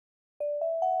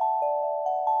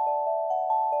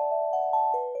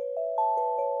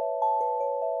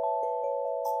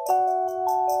Hello,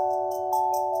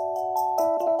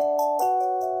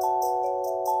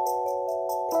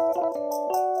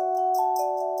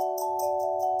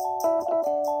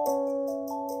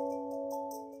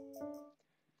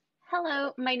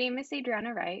 my name is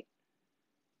Adriana Wright.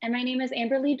 And my name is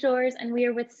Amberlee Joers, and we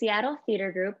are with Seattle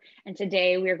Theater Group. And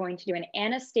today we are going to do an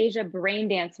Anastasia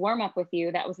BrainDance warm-up with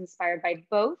you that was inspired by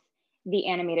both the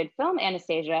animated film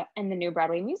Anastasia and the new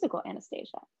Broadway musical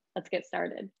Anastasia. Let's get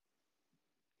started.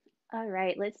 All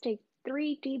right, let's take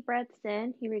 3 deep breaths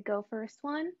in. Here we go, first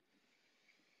one.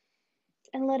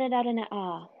 And let it out in an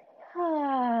ah.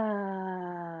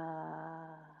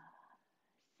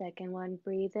 Second one,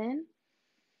 breathe in.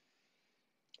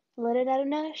 Let it out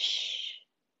in a shh.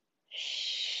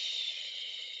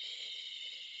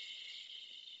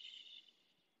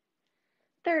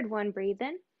 Third one, breathe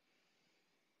in.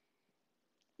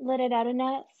 Let it out in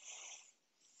a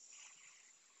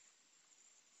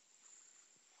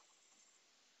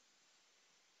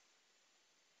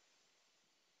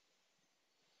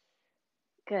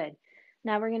good.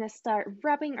 Now we're going to start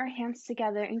rubbing our hands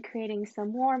together and creating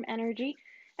some warm energy.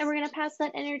 And we're going to pass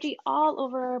that energy all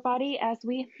over our body as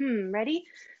we ready?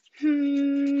 Don't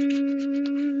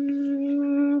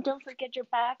forget your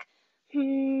back.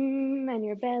 And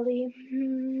your belly,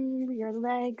 your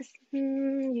legs.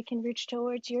 You can reach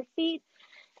towards your feet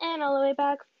and all the way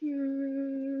back.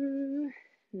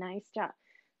 Nice job.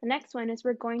 The next one is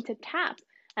we're going to tap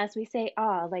as we say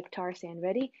ah, like Tarzan.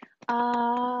 Ready?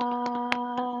 Ah,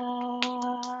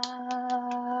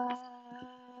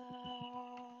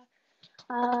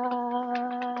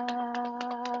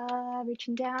 ah,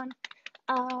 reaching down,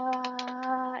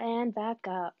 ah, and back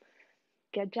up.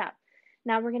 Good job.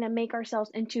 Now we're going to make ourselves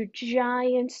into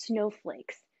giant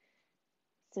snowflakes.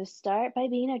 So start by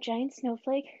being a giant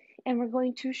snowflake, and we're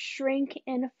going to shrink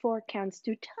in 4 counts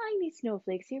to tiny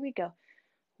snowflakes. Here we go.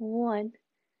 1,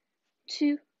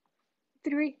 2,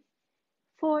 3,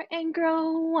 4, and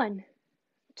grow. 1,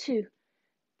 2,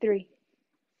 3,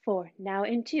 4. Now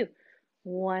in 2.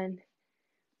 1,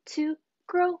 2,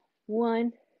 grow.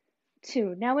 1,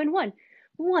 2. Now in 1.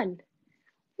 1,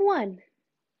 1,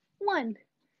 1,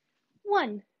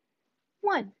 1,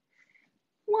 1,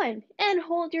 1. And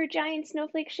hold your giant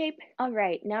snowflake shape. All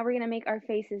right, now we're going to make our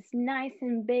faces nice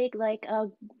and big like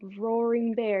a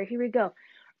roaring bear. Here we go.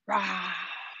 Rah.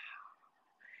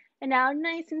 And now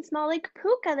nice and small like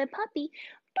Puka the puppy.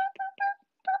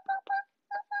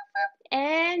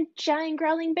 And giant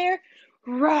growling bear.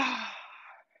 Rah.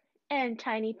 And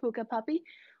tiny Puka puppy.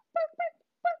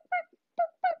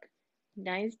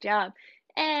 Nice job.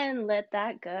 And let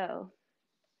that go.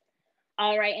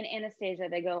 All right, in Anastasia,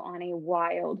 they go on a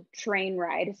wild train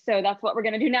ride. So that's what we're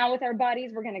going to do now with our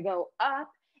bodies. We're going to go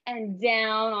up and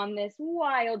down on this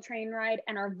wild train ride,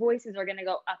 and our voices are going to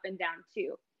go up and down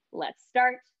too. Let's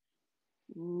start.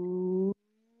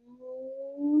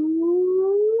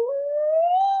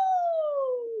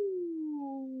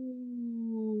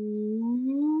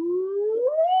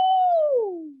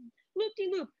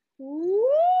 Loop-de-loop.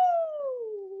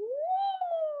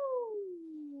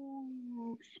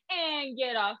 And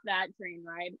get off that train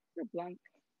ride.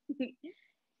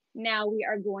 Now we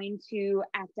are going to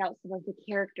act out some of the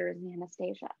characters in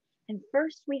Anastasia. And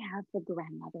first we have the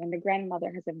grandmother, and the grandmother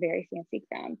has a very fancy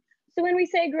crown. So when we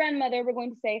say grandmother, we're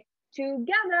going to say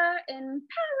together in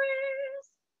Paris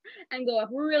and go up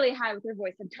really high with your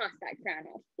voice and toss that crown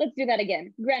off. Let's do that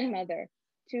again. Grandmother,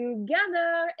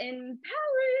 together in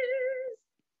Paris.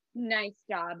 Nice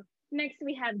job. Next,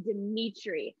 we have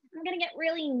Dimitri. We're going to get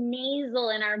really nasal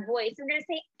in our voice. We're going to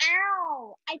say,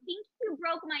 ow, I think you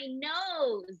broke my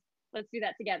nose. Let's do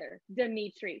that together.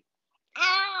 Dimitri.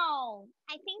 Ow,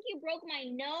 I think you broke my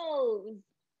nose.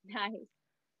 Nice.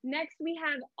 Next, we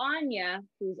have Anya,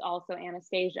 who's also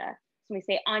Anastasia. So we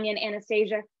say Anya and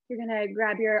Anastasia. You're going to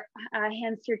grab your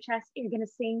hands to your chest. You're going to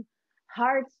sing,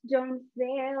 hearts don't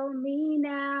fail me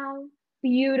now.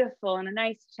 Beautiful, and a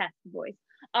nice chest voice.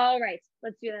 All right,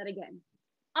 let's do that again.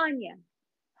 Anya,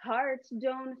 hearts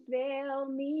don't fail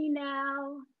me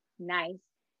now. Nice.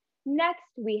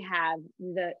 Next, we have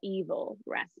the evil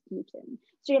Rasputin.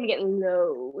 So you're gonna get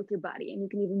low with your body, and you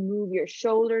can even move your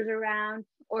shoulders around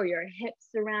or your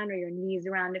hips around or your knees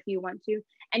around if you want to.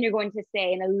 And you're going to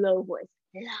say in a low voice,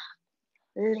 long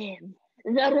live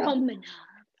the Romanovs.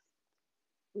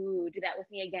 Ooh, do that with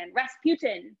me again.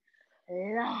 Rasputin,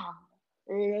 long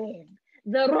live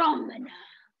the Romanovs.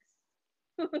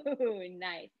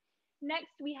 Nice.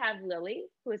 Next, we have Lily,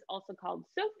 who is also called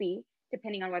Sophie,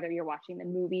 depending on whether you're watching the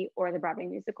movie or the Broadway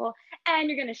musical. And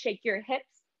you're going to shake your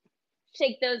hips,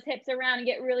 shake those hips around and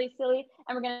get really silly.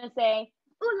 And we're going to say,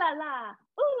 ooh la la,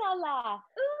 ooh la la,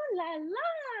 ooh la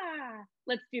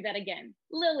Let's do that again.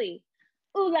 Lily,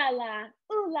 ooh la la,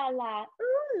 ooh la la,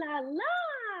 ooh la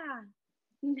la.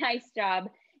 Nice job.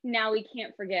 Now we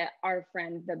can't forget our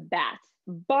friend the bat,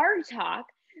 Bartok.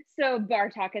 So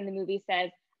Bartok in the movie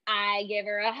says, I give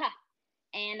her a ha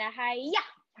and a hi-ya,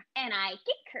 and I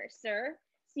kick her, sir.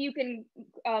 So you can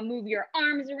move your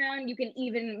arms around. You can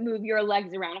even move your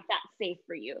legs around if that's safe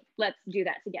for you. Let's do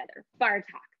that together. Bartok.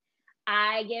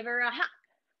 I give her a ha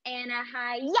and a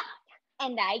hi-ya,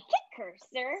 and I kick her,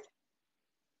 sir.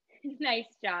 Nice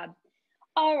job.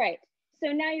 All right.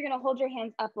 So now you're going to hold your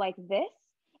hands up like this,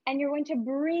 and you're going to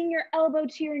bring your elbow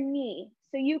to your knee.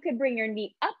 So you could bring your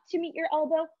knee up to meet your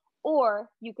elbow, or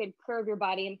you could curve your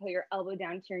body and put your elbow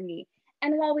down to your knee.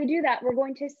 And while we do that, we're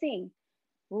going to sing.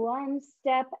 One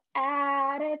step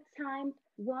at a time,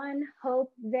 one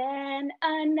hope, then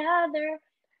another.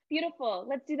 Beautiful.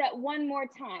 Let's do that one more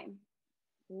time.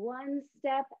 One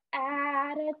step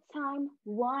at a time,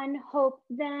 one hope,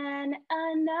 then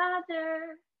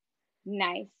another.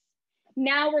 Nice.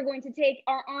 Now we're going to take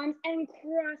our arms and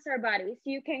cross our body. So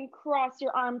you can cross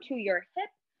your arm to your hip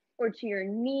or to your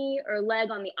knee or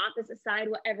leg on the opposite side,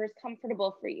 whatever is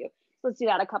comfortable for you. So let's do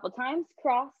that a couple times.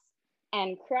 Cross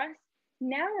and cross.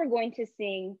 Now we're going to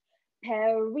sing,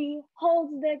 Perry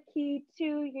holds the key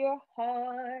to your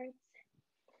heart,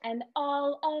 and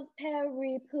all of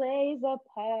Perry plays a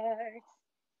part.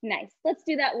 Nice. Let's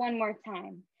do that one more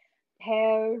time.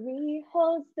 Perry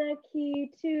holds the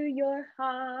key to your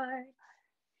heart,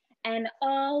 and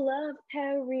all of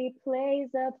Perry plays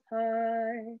a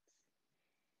part.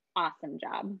 Awesome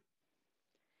job.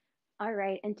 All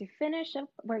right, and to finish up,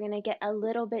 we're going to get a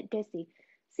little bit dizzy.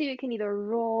 So you can either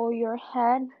roll your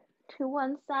head to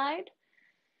one side,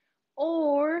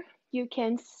 or you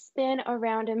can spin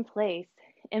around in place.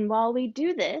 And while we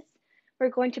do this, we're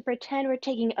going to pretend we're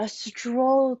taking a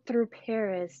stroll through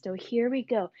Paris. So here we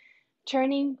go.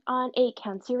 Turning on 8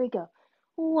 counts. Here we go.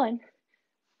 1,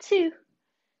 2,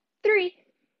 3,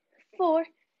 4,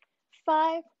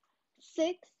 5,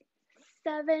 6,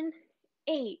 7,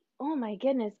 8. Oh my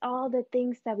goodness, all the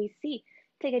things that we see.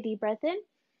 Take a deep breath in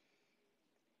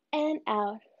and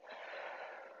out.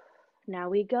 Now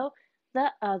we go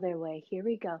the other way. Here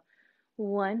we go.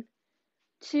 1,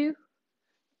 2,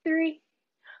 3,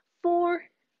 4,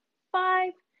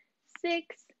 5,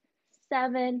 6,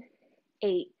 7,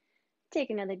 8. Take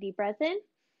another deep breath in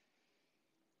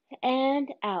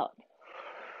and out.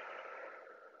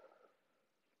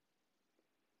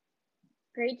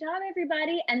 Great job,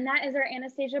 everybody. And that is our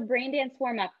Anastasia BrainDance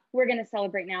warm-up. We're going to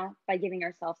celebrate now by giving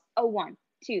ourselves a 1,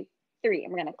 2, 3.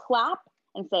 And we're going to clap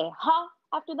and say ha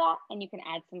after that. And you can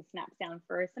add some snaps down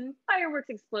for some fireworks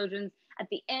explosions at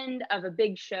the end of a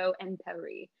big show in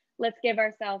Paris. Let's give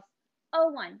ourselves a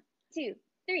 1, 2,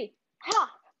 3, ha!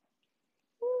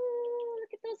 Ooh,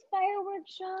 look at those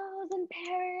fireworks shows in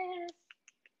Paris.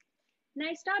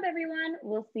 Nice job, everyone.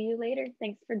 We'll see you later.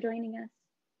 Thanks for joining us.